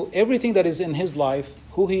knew everything that is in his life,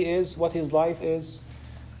 who he is, what his life is.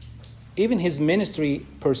 Even his ministry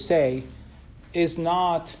per se is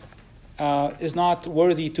not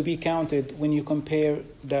worthy to be counted when you compare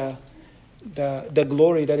the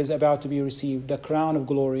glory that is about to be received, the crown of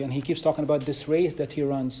glory. And he keeps talking about this race that he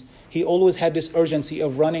runs. He always had this urgency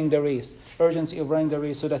of running the race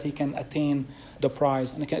so that he can attain the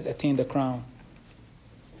prize and can attain the crown.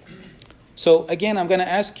 So again, I'm going to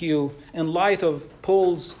ask you, in light of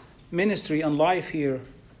Paul's ministry and life here,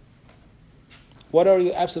 what are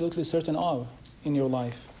you absolutely certain of in your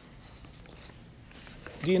life?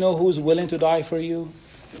 Do you know who's willing to die for you?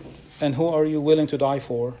 And who are you willing to die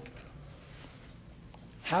for?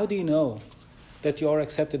 How do you know that you are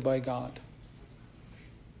accepted by God?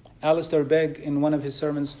 Alistair Begg, in one of his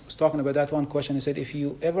sermons, was talking about that one question. He said, if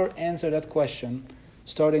you ever answer that question,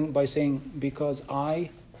 starting by saying, because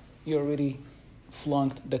you already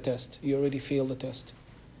flunked the test. You already failed the test.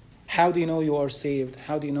 How do you know you are saved?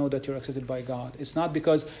 How do you know that you're accepted by God? It's not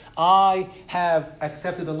because I have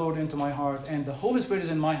accepted the Lord into my heart and the Holy Spirit is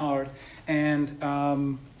in my heart and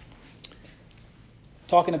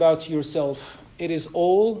talking about yourself. It is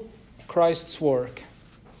all Christ's work.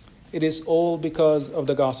 It is all because of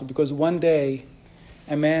the gospel. Because one day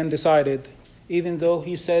a man decided, even though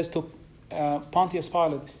he says to Pontius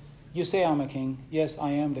Pilate, you say I'm a king. Yes,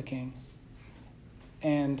 I am the king.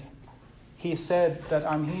 And he said that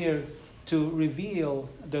I'm here to reveal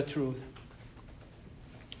the truth.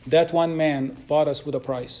 That one man bought us with a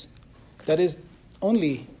price. That is the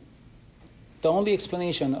only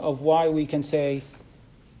explanation of why we can say,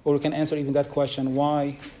 or we can answer even that question,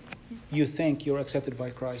 why you think you're accepted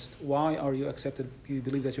by Christ. Why are you accepted? You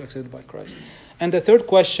believe that you're accepted by Christ. And the third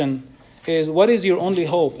question is, what is your only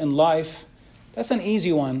hope in life? That's an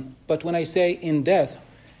easy one. But when I say in death,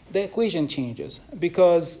 the equation changes.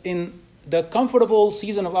 Because in the comfortable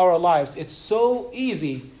season of our lives, it's so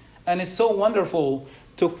easy and it's so wonderful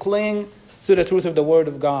to cling to the truth of the Word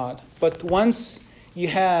of God. But once you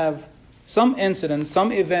have some incident,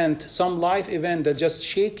 some event, some life event that just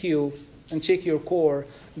shake you and shake your core,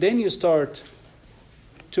 then you start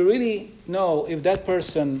to really know if that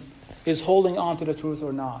person is holding on to the truth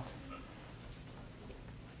or not.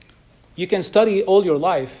 You can study all your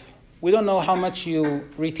life. We don't know how much you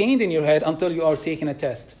retained in your head until you are taking a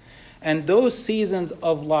test. And those seasons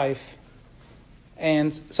of life,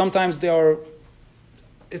 and sometimes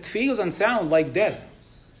it feels and sounds like death.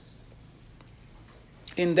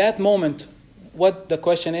 In that moment, what the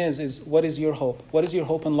question is what is your hope? What is your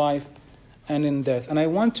hope in life and in death? And I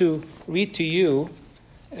want to read to you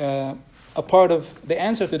a part of the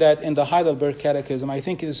answer to that in the Heidelberg Catechism. I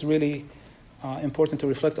think it is really important to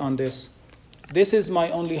reflect on this. This is my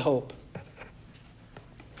only hope.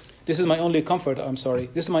 This is my only comfort,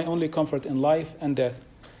 This is my only comfort in life and death,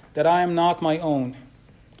 that I am not my own,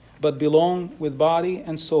 but belong with body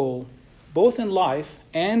and soul, both in life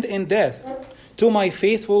and in death, to my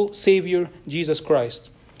faithful Savior, Jesus Christ.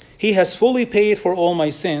 He has fully paid for all my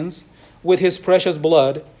sins with his precious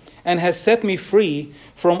blood, and has set me free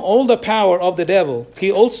from all the power of the devil.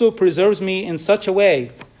 He also preserves me in such a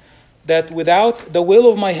way that without the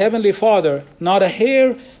will of my heavenly Father, not a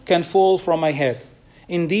hair can fall from my head.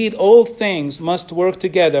 Indeed, all things must work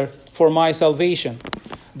together for my salvation.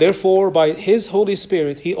 Therefore, by his Holy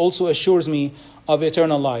Spirit, he also assures me of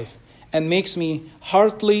eternal life and makes me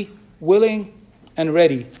heartily willing and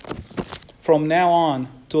ready from now on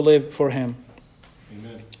to live for him.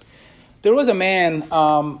 Amen. There was a man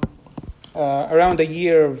around the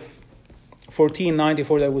year of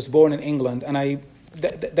 1494 that was born in England, and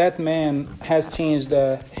that man has changed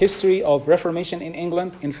the history of Reformation in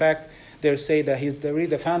England. In fact, they say that he's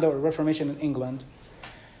the founder of Reformation in England.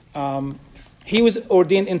 He was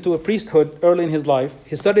ordained into a priesthood early in his life.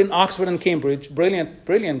 He studied in Oxford and Cambridge.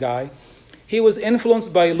 Brilliant guy. He was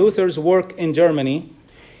influenced by Luther's work in Germany.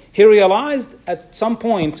 He realized at some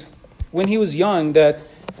point when he was young that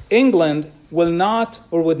England will not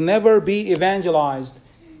or would never be evangelized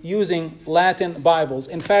using Latin Bibles.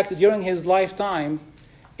 In fact, during his lifetime,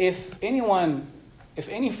 if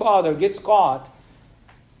any father gets caught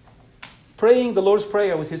praying the Lord's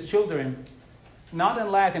Prayer with his children, not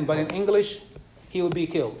in Latin but in English, he would be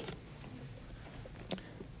killed.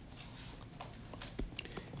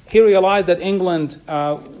 He realized that England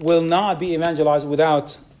will not be evangelized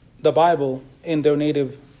without the Bible in their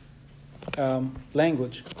native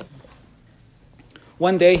language.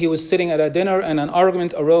 One day he was sitting at a dinner and an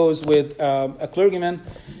argument arose with a clergyman,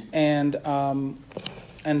 and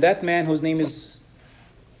that man, whose name is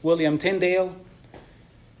William Tyndale,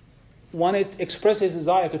 expressed his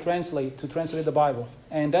desire to translate the Bible.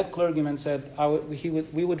 And that clergyman said,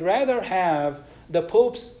 we would rather have the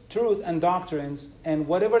Pope's truth and doctrines and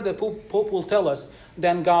whatever the Pope will tell us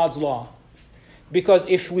than God's law. Because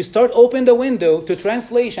if we start open the window to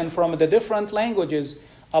translation from the different languages,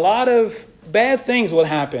 a lot of bad things will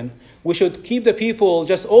happen. We should keep the people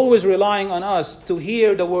just always relying on us to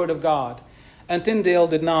hear the word of God. And Tyndale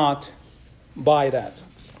did not buy that.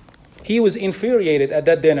 He was infuriated at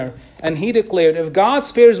that dinner, and he declared, if God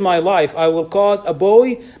spares my life, I will cause a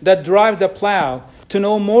boy that drives the plow to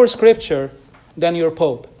know more scripture than your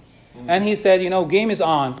Pope. And he said, game is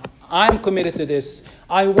on. I'm committed to this.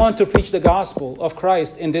 I want to preach the gospel of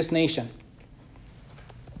Christ in this nation.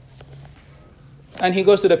 And he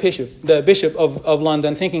goes to the bishop of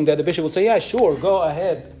London, thinking that the bishop will say, yeah, sure, go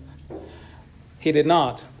ahead. He did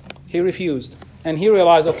not. He refused. And he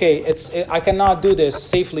realized, I cannot do this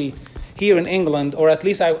safely here in England, or at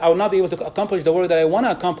least I will not be able to accomplish the work that I want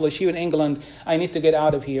to accomplish here in England. I need to get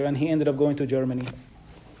out of here. And he ended up going to Germany.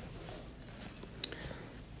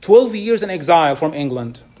 12 years in exile from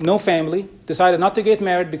England. No family. Decided not to get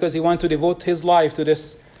married because he wanted to devote his life to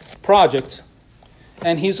this project.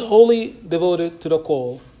 And he's wholly devoted to the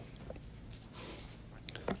call.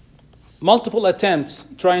 Multiple attempts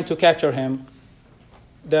trying to capture him.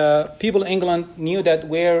 The people in England knew that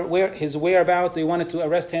where his whereabouts. They wanted to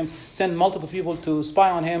arrest him, send multiple people to spy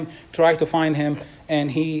on him, try to find him. And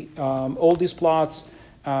all these plots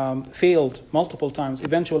failed multiple times.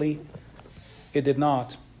 Eventually, it did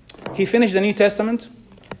not. He finished the New Testament,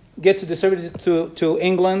 gets it distributed to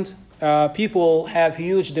England. People have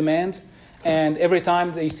huge demand. And every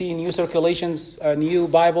time they see new circulations, new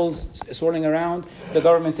Bibles swirling around, the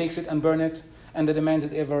government takes it and burn it. And the demand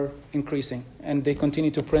is ever increasing. And they continue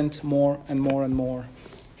to print more and more and more.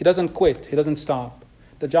 He doesn't quit. He doesn't stop.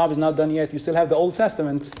 The job is not done yet. You still have the Old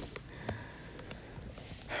Testament.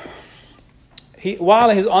 While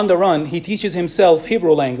he's on the run, he teaches himself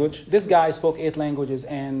Hebrew language. This guy spoke 8 languages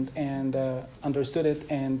and understood it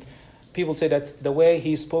and people say that the way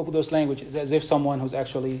he spoke those languages is as if someone who's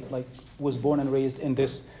actually was born and raised in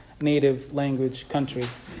this native language country.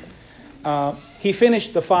 He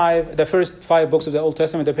finished the first 5 books of the Old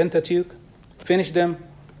Testament, the Pentateuch, finished them.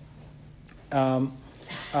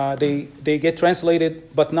 They get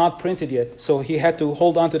translated but not printed yet. So he had to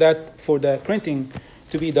hold on to that for the printing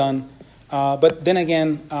to be done. But then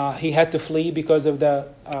again, he had to flee because of the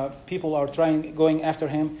people are going after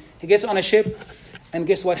him. He gets on a ship, and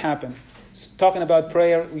guess what happened? Talking about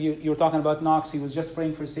prayer, you were talking about Knox. He was just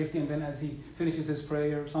praying for safety, and then as he finishes his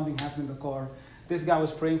prayer, something happened in the car. This guy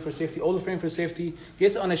was praying for safety, always praying for safety.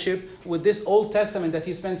 Gets on a ship with this Old Testament that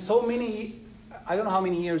he spent so many, I don't know how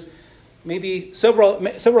many years, maybe several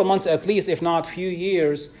months at least, if not few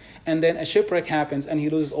years, and then a shipwreck happens, and he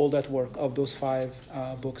loses all that work of those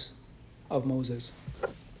 5 books of Moses.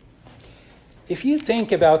 If you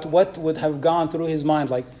think about what would have gone through his mind,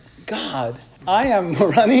 like, God, I am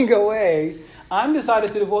running away. I'm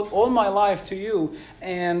decided to devote all my life to you.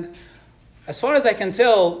 And as far as I can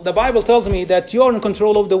tell, the Bible tells me that you are in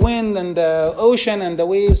control of the wind and the ocean and the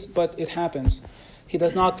waves, but it happens. He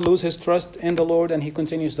does not lose his trust in the Lord, and he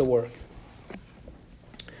continues the work.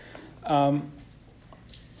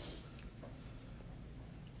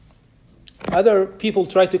 Other people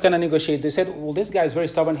tried to kind of negotiate. They said, well, this guy is very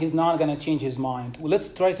stubborn. He's not going to change his mind. Well, let's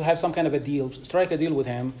try to have some kind of a deal, strike a deal with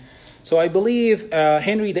him. So I believe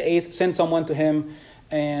Henry VIII sent someone to him,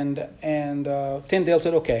 and Tyndale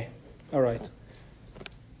said, okay, all right.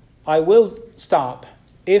 I will stop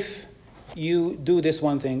if you do this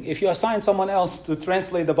one thing. If you assign someone else to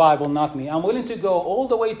translate the Bible, not me, I'm willing to go all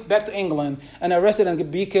the way back to England and arrested and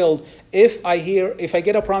be killed if I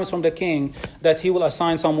get a promise from the king that he will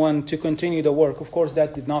assign someone to continue the work. Of course,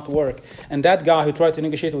 that did not work. And that guy who tried to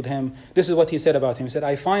negotiate with him, this is what he said about him. He said,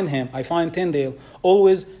 I find Tyndale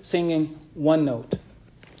always singing one note.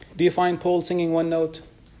 Do you find Paul singing one note?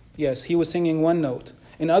 Yes, he was singing one note.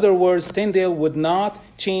 In other words, Tyndale would not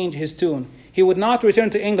change his tune. He would not return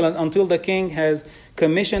to England until the king has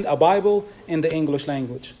commissioned a Bible in the English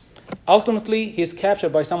language. Ultimately, he is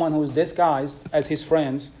captured by someone who is disguised as his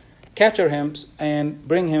friends, capture him and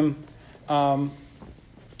bring him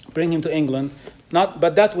to England.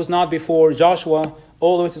 But that was not before Joshua,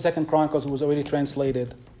 all the way to 2 Chronicles, was already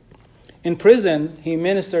translated. In prison, he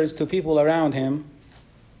ministers to people around him.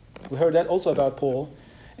 We heard that also about Paul.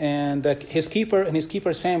 And his keeper and his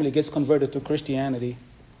keeper's family gets converted to Christianity.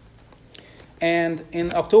 And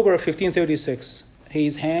in October of 1536,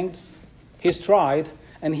 he's hanged, he's tried,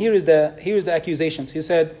 and here is the accusations. He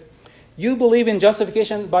said, you believe in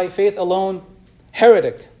justification by faith alone,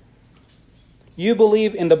 heretic. You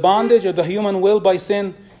believe in the bondage of the human will by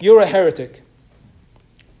sin, you're a heretic.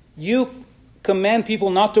 You command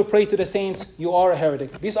people not to pray to the saints, you are a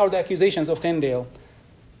heretic. These are the accusations of Tyndale.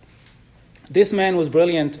 This man was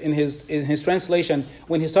brilliant in his translation.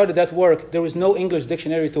 When he started that work, there was no English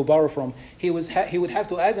dictionary to borrow from. He would have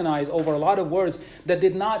to agonize over a lot of words that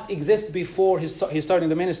did not exist before his starting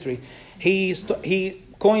the ministry. He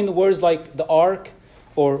coined words like the ark,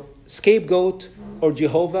 or scapegoat, or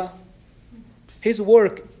Jehovah. His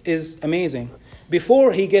work is amazing.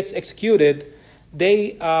 Before he gets executed,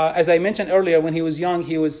 as I mentioned earlier, when he was young,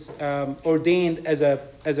 he was ordained as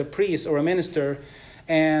a priest or a minister,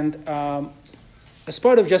 and as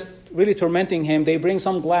part of just really tormenting him, they bring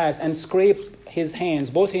some glass and scrape his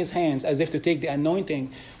hands, both his hands, as if to take the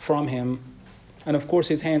anointing from him. And of course,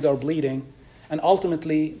 his hands are bleeding. And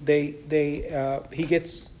ultimately, he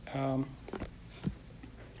gets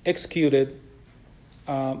executed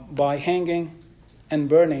by hanging and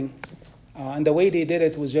burning. And the way they did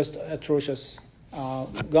it was just atrocious.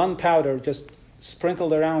 Gunpowder just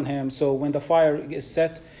sprinkled around him. So when the fire is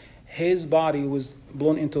set, his body was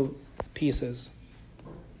blown into pieces,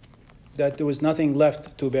 that there was nothing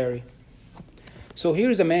left to bury. So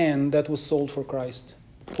here's a man that was sold for Christ.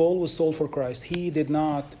 Paul was sold for Christ. He did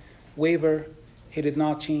not waver. He did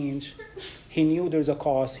not change. He knew there was a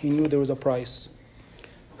cost. He knew there was a price.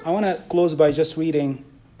 I want to close by just reading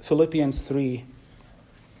Philippians 3.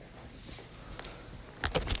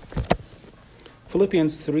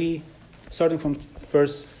 Philippians 3, starting from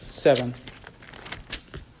verse 7.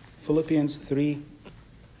 Philippians 3,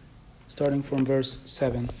 starting from verse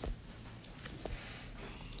 7.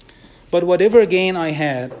 But whatever gain I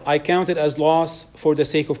had, I counted as loss for the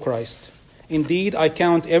sake of Christ. Indeed, I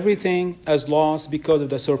count everything as loss because of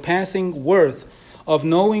the surpassing worth of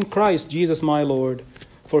knowing Christ Jesus my Lord.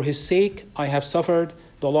 For his sake I have suffered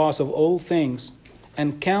the loss of all things,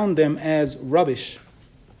 and count them as rubbish,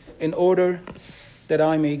 in order that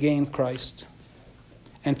I may gain Christ,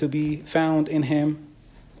 and to be found in him,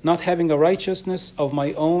 not having a righteousness of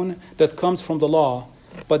my own that comes from the law,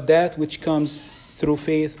 but that which comes through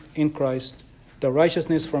faith in Christ, the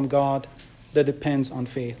righteousness from God that depends on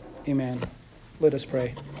faith. Amen. Let us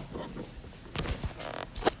pray.